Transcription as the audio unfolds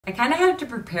I kind of had to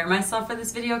prepare myself for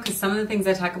this video because some of the things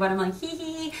I talk about I'm like hee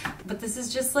hee, but this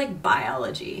is just like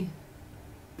biology.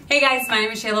 Hey guys, my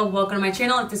name is Shayla. Welcome to my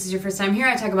channel. If this is your first time here,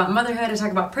 I talk about motherhood, I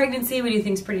talk about pregnancy, we do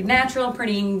things pretty natural,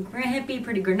 pretty hippie,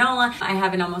 pretty granola. I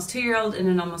have an almost 2-year-old and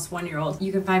an almost 1-year-old.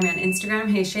 You can find me on Instagram,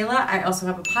 HEYSHAYLA. I also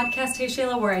have a podcast,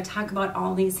 HEYSHAYLA, where I talk about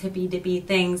all these hippie dippy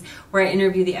things, where I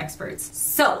interview the experts.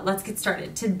 So let's get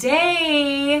started.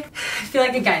 Today, I feel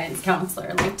like a guidance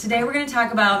counselor. Like today we're gonna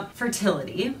talk about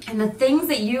fertility and the things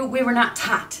that we were not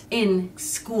taught in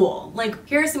school. Like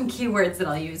here are some keywords that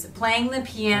I'll use. Playing the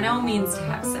piano means to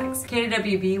have sex.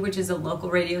 KWB, which is a local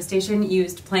radio station,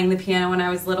 used playing the piano when I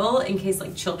was little in case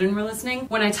like children were listening.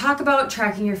 When I talk about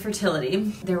tracking your fertility,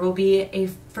 there will be a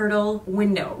fertile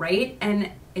window, right?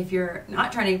 And if you're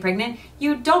not trying to get pregnant,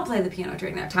 you don't play the piano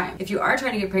during that time. If you are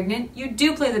trying to get pregnant, you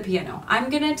do play the piano. I'm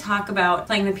gonna talk about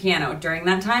playing the piano during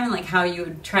that time and like how you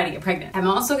would try to get pregnant. I'm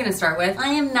also gonna start with, I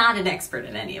am not an expert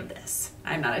in any of this.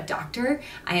 I'm not a doctor.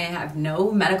 I have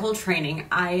no medical training.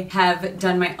 I have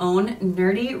done my own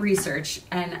nerdy research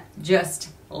and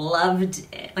just loved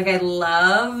it. Like I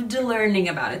loved learning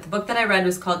about it. The book that I read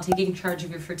was called Taking Charge of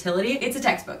Your Fertility. It's a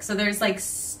textbook, so there's like,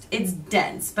 it's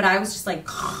dense, but I was just like,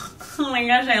 oh my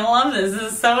gosh, I love this.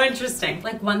 This is so interesting.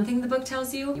 Like one thing the book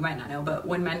tells you, you might not know, but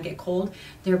when men get cold,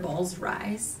 their balls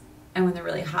rise. And when they're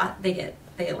really hot, they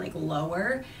like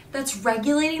lower. That's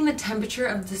regulating the temperature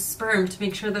of the sperm to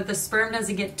make sure that the sperm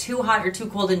doesn't get too hot or too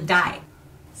cold and die.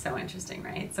 So interesting,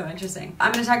 right? So interesting.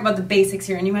 I'm gonna talk about the basics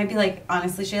here, and you might be like,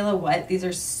 honestly, Shayla, what? These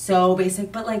are so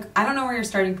basic, but like, I don't know where your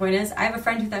starting point is. I have a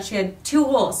friend who thought she had 2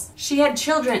 holes. She had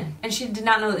children, and she did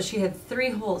not know that she had 3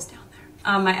 holes down there.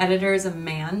 My editor is a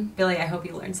man. Billy, I hope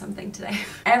you learned something today.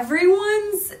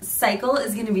 Everyone's cycle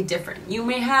is gonna be different. You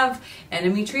may have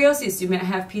endometriosis, you may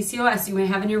have PCOS, you may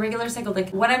have an irregular cycle. Like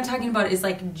what I'm talking about is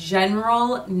like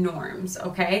general norms,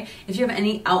 okay? If you have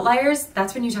any outliers,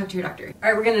 that's when you talk to your doctor. All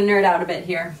right, we're gonna nerd out a bit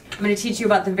here. I'm gonna teach you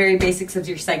about the very basics of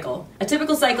your cycle. A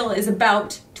typical cycle is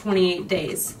about 28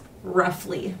 days,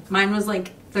 roughly. Mine was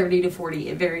like 30 to 40,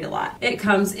 it varied a lot. It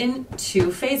comes in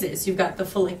 2 phases. You've got the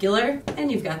follicular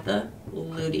and you've got the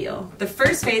luteal. The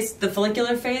first phase, the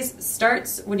follicular phase,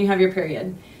 starts when you have your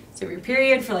period. So your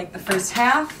period for like the first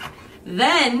half,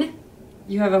 then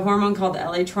you have a hormone called the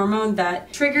LH hormone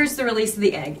that triggers the release of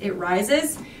the egg. It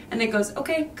rises and it goes,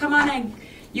 okay, come on egg.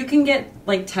 You can get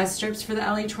like test strips for the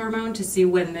LH hormone to see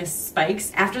when this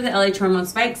spikes. After the LH hormone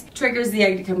spikes, triggers the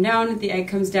egg to come down. The egg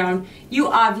comes down, you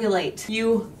ovulate.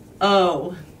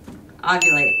 Ovulate,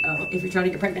 if you're trying to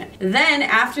get pregnant. Then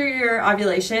after your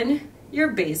ovulation, your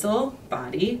basal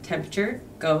body temperature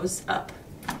goes up.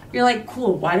 You're like,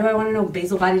 cool, why do I want to know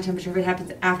basal body temperature if it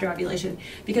happens after ovulation?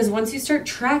 Because once you start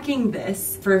tracking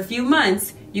this for a few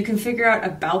months, you can figure out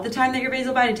about the time that your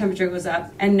basal body temperature goes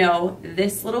up and know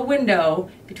this little window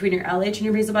between your LH and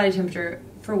your basal body temperature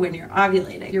for when you're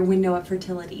ovulating, your window of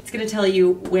fertility. It's gonna tell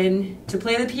you when to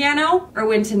play the piano or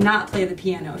when to not play the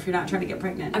piano if you're not trying to get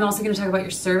pregnant. I'm also gonna talk about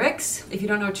your cervix. If you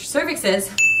don't know what your cervix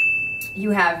is, you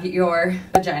have your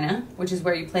vagina, which is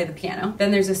where you play the piano.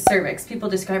 Then there's a cervix. People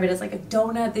describe it as like a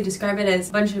donut. They describe it as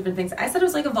a bunch of different things. I said it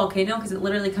was like a volcano because it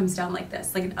literally comes down like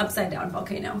this, like an upside down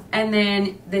volcano. And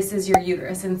then this is your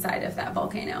uterus inside of that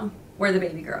volcano where the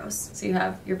baby grows. So you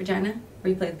have your vagina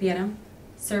where you play the piano,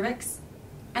 cervix,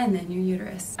 and then your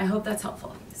uterus. I hope that's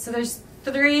helpful. So there's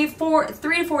 3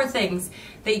 to 4 things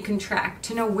that you can track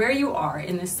to know where you are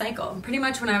in this cycle. Pretty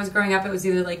much when I was growing up, it was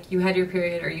either like you had your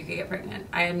period or you could get pregnant.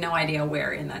 I had no idea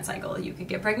where in that cycle you could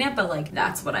get pregnant, but like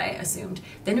that's what I assumed.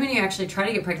 Then when you actually try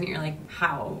to get pregnant, you're like,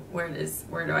 how? Where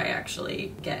do I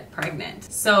actually get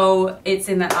pregnant? So it's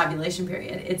in that ovulation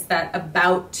period. It's that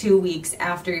about 2 weeks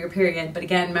after your period. But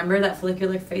again, remember that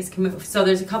follicular phase can move. So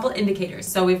there's a couple indicators.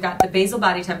 So we've got the basal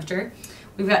body temperature,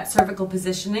 we've got cervical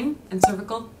positioning and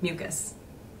cervical mucus.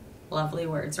 Lovely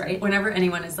words, right? Whenever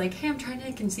anyone is like, hey, I'm trying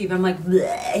to conceive, I'm like,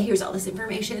 here's all this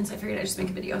information. So I figured I'd just make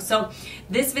a video. So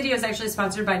this video is actually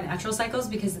sponsored by Natural Cycles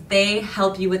because they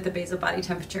help you with the basal body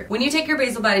temperature. When you take your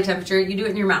basal body temperature, you do it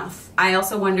in your mouth. I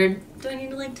also wondered, do I need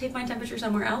to like take my temperature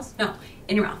somewhere else? No,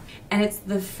 in your mouth. And it's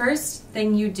the first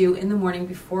thing you do in the morning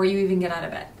before you even get out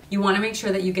of bed. You want to make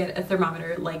sure that you get a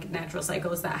thermometer like Natural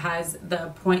Cycles that has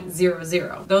the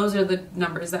 0.00. Those are the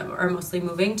numbers that are mostly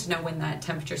moving to know when that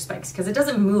temperature spikes, because it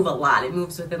doesn't move a lot. It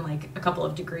moves within like a couple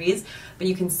of degrees, but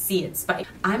you can see it spike.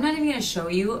 I'm not even going to show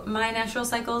you my Natural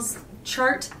Cycles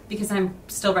chart because I'm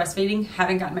still breastfeeding,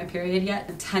 haven't gotten my period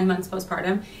yet, 10 months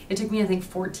postpartum. It took me, I think,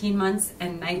 14 months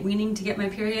and night weaning to get my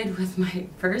period with my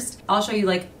first. I'll show you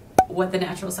like what the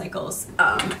natural cycles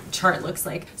chart looks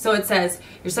like. So it says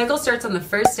your cycle starts on the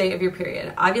first day of your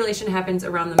period. Ovulation happens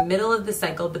around the middle of the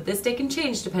cycle, but this day can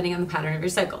change depending on the pattern of your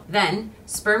cycle. Then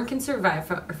sperm can survive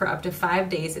for up to 5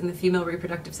 days in the female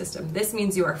reproductive system. This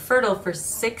means you are fertile for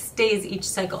 6 days each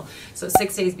cycle. So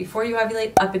 6 days before you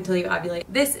ovulate up until you ovulate.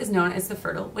 This is known as the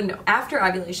fertile window. After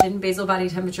ovulation, basal body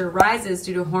temperature rises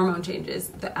due to hormone changes.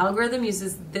 The algorithm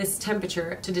uses this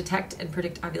temperature to detect and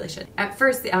predict ovulation. At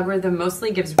first, the algorithm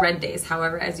mostly gives red days.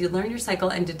 However, as you learn your cycle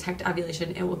and detect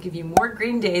ovulation, it will give you more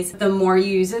green days. The more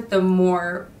you use it, the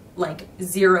more like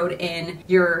zeroed in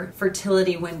your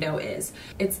fertility window is.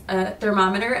 It's a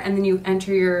thermometer, and then you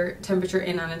enter your temperature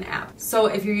in on an app. So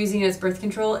if you're using it as birth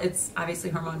control, it's obviously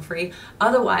hormone free.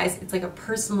 Otherwise, it's like a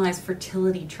personalized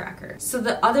fertility tracker. So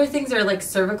the other things are like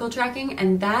cervical tracking,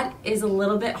 and that is a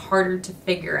little bit harder to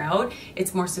figure out.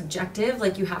 It's more subjective,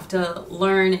 like you have to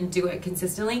learn and do it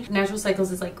consistently. Natural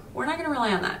cycles is like, we're not gonna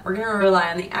rely on that. We're gonna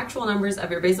rely on the actual numbers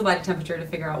of your basal body temperature to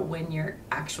figure out when you're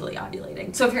actually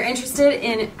ovulating. So if you're interested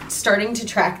in starting to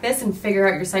track this and figure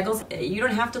out your cycles, you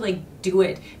don't have to like do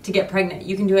it to get pregnant.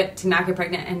 You can do it to not get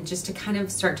pregnant and just to kind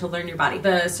of start to learn your body.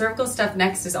 The cervical stuff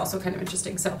next is also kind of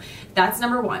interesting. So that's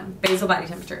number 1, basal body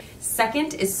temperature.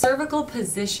 Second is cervical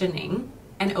positioning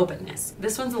and openness.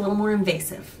 This one's a little more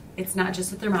invasive. It's not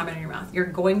just a thermometer in your mouth. You're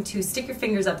going to stick your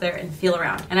fingers up there and feel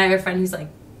around. And I have a friend who's like,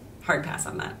 hard pass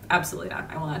on that. Absolutely not.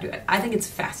 I will not do it. I think it's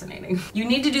fascinating. You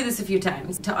need to do this a few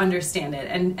times to understand it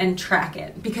and track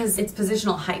it, because it's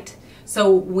positional height.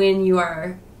 So when you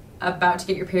are about to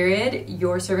get your period,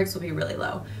 your cervix will be really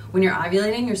low. When you're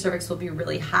ovulating, your cervix will be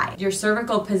really high. Your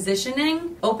cervical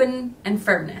positioning, open and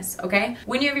firmness, okay?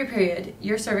 When you have your period,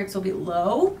 your cervix will be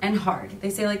low and hard.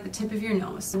 They say like the tip of your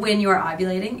nose. When you are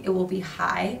ovulating, it will be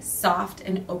high, soft,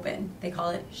 and open. They call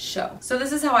it show. So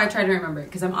this is how I try to remember it,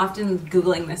 because I'm often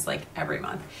Googling this like every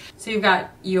month. So you've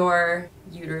got your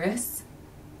uterus,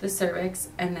 the cervix,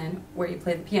 and then where you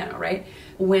play the piano, right?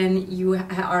 When you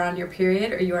are on your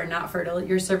period or you are not fertile,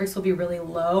 your cervix will be really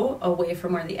low away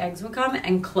from where the eggs would come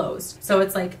and closed. So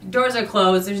it's like doors are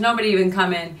closed, there's nobody even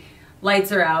coming,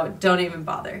 lights are out, don't even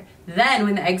bother. Then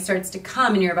when the egg starts to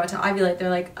come and you're about to ovulate,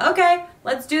 they're like, okay,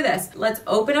 let's do this. Let's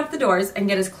open up the doors and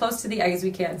get as close to the egg as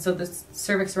we can. So the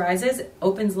cervix rises,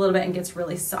 opens a little bit, and gets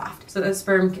really soft. So the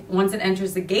sperm, once it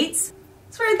enters the gates,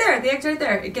 it's right there, the egg's right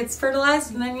there. It gets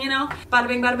fertilized, and then, you know, bada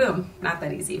bing, bada boom. Not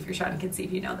that easy. If you're trying to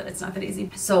conceive, you know that it's not that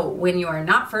easy. So when you are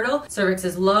not fertile, cervix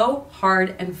is low,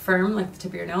 hard, and firm, like the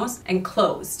tip of your nose, and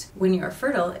closed. When you are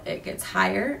fertile, it gets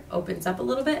higher, opens up a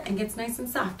little bit, and gets nice and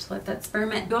soft. Let that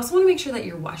sperm in. You also want to make sure that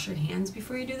you wash your hands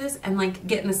before you do this, and like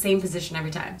get in the same position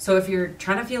every time. So if you're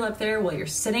trying to feel up there while you're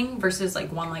sitting versus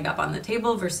like one leg up on the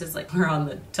table versus like we're on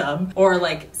the tub, or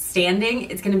like standing,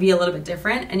 it's going to be a little bit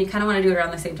different, and you kind of want to do it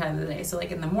around the same time of the day. So like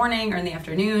in the morning or in the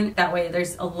afternoon. That way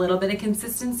there's a little bit of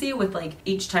consistency with like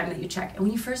each time that you check. And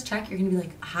when you first check, you're gonna be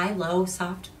like high, low,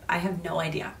 soft. I have no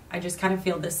idea. I just kind of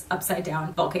feel this upside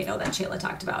down volcano that Shayla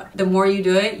talked about. The more you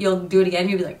do it, you'll do it again.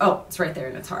 You'll be like, oh, it's right there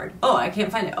and it's hard. Oh, I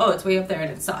can't find it. Oh, it's way up there and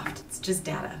it's soft. It's just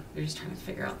data. You're just trying to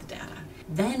figure out the data.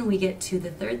 Then we get to the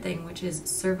third thing, which is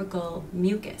cervical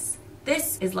mucus.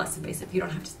 This is less invasive. You don't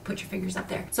have to put your fingers up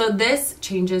there. So this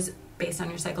changes based on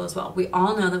your cycle as well. We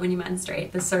all know that when you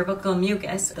menstruate, the cervical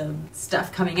mucus, the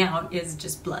stuff coming out, is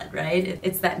just blood, right?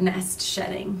 It's that nest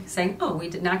shedding, saying, oh, we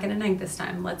did not get an egg this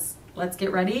time. Let's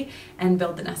get ready and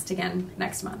build the nest again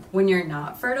next month. When you're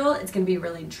not fertile, it's gonna be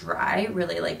really dry,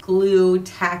 really like glue,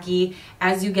 tacky.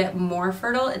 As you get more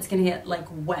fertile, it's gonna get like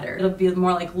wetter. It'll be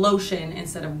more like lotion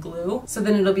instead of glue. So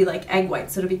then it'll be like egg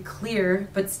white. So it'll be clear,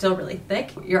 but still really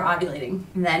thick. You're ovulating.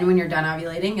 And then when you're done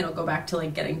ovulating, it'll go back to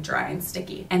like getting dry and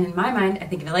sticky. And in my mind, I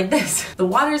think of it like this. The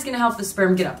water is gonna help the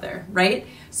sperm get up there, right?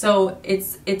 So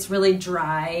it's really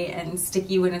dry and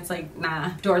sticky when it's like,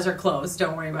 nah, doors are closed,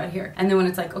 don't worry about it here. And then when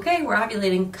it's like, okay, we're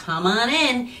ovulating, come on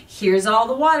in, here's all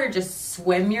the water, just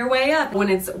swim your way up. When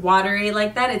it's watery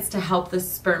like that, it's to help the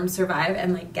sperm survive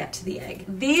and like get to the egg.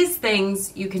 These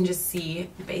things you can just see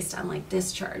based on like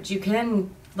discharge. You can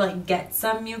like get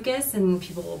some mucus and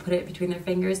people will put it between their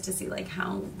fingers to see like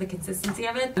how the consistency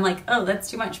of it. I'm like, oh, that's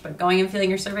too much, but going and feeling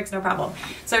your cervix, no problem.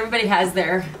 So everybody has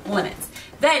their limits.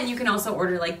 Then you can also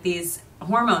order like these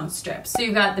hormone strips. So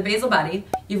you've got the basal body,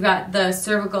 you've got the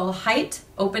cervical height,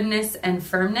 openness, and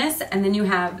firmness, and then you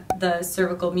have the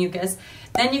cervical mucus.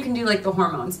 Then you can do like the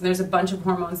hormones, and there's a bunch of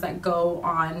hormones that go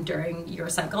on during your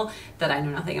cycle that I know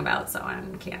nothing about, so I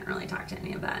can't really talk to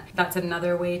any of that. That's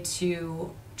another way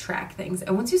to track things.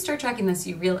 And once you start tracking this,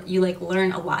 you like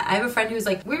learn a lot. I have a friend who's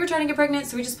like, we were trying to get pregnant,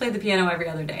 so we just played the piano every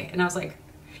other day. And I was like,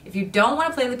 If you don't want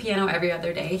to play the piano every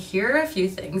other day, here are a few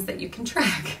things that you can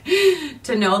track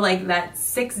to know like that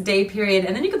 6-day period,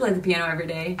 and then you can play the piano every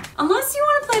day. Unless you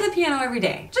want to play the piano every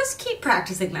day, just keep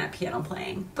practicing that piano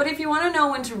playing. But if you want to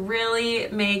know when to really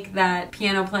make that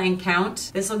piano playing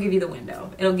count, this will give you the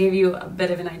window. It'll give you a bit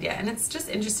of an idea, and it's just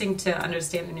interesting to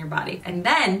understand in your body. And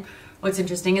then what's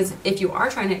interesting is if you are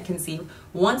trying to conceive,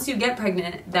 once you get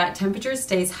pregnant, that temperature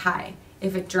stays high.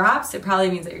 If it drops, it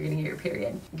probably means that you're going to get your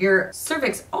period. Your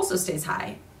cervix also stays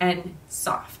high and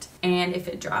soft. And if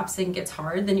it drops and gets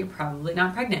hard, then you're probably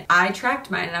not pregnant. I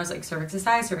tracked mine and I was like, cervix is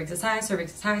high, cervix is high,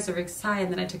 cervix is high, cervix is high.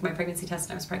 And then I took my pregnancy test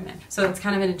and I was pregnant. So it's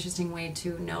kind of an interesting way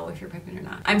to know if you're pregnant or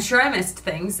not. I'm sure I missed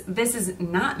things. This is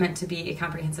not meant to be a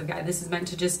comprehensive guide. This is meant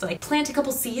to just like plant a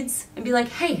couple seeds and be like,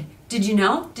 hey, did you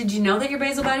know? Did you know that your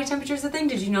basal body temperature is a thing?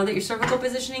 Did you know that your cervical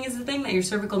positioning is a thing? That your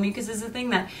cervical mucus is a thing?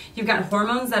 That you've got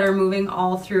hormones that are moving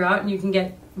all throughout, and you can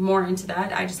get more into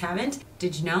that. I just haven't.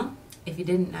 Did you know? If you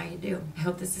didn't, now you do. I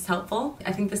hope this is helpful.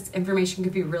 I think this information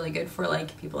could be really good for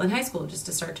like people in high school just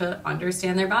to start to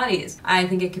understand their bodies. I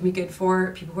think it could be good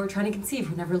for people who are trying to conceive,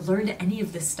 who never learned any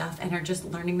of this stuff and are just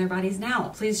learning their bodies now.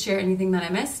 Please share anything that I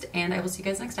missed, and I will see you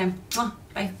guys next time.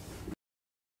 Bye.